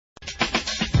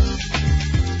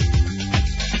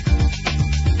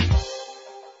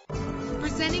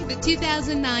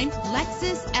2009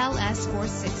 Lexus LS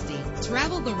 460.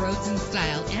 Travel the roads in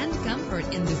style and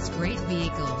comfort in this great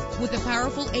vehicle. With a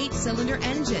powerful 8-cylinder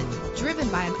engine driven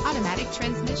by an automatic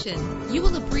transmission, you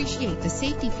will appreciate the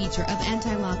safety feature of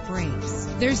anti-lock brakes.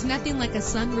 There's nothing like a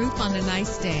sunroof on a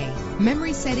nice day.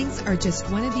 Memory settings are just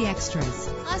one of the extras.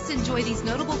 Plus, enjoy these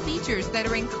notable features that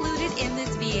are included in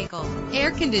this vehicle: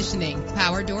 air conditioning,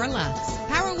 power door locks,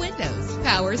 power windows,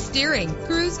 power steering,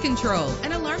 cruise control,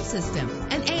 an alarm system,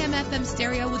 an AM/FM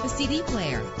stereo with a CD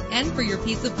player. And for your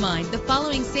peace of mind, the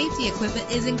following safety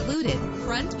equipment is included: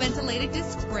 front ventilated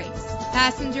disc brakes,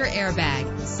 passenger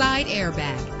airbag, side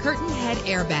airbag, curtain head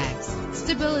airbags,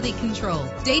 stability control,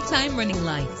 daytime running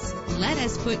lights. Let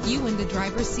us put you in the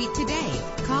driver's seat today.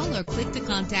 Call or click to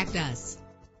contact us.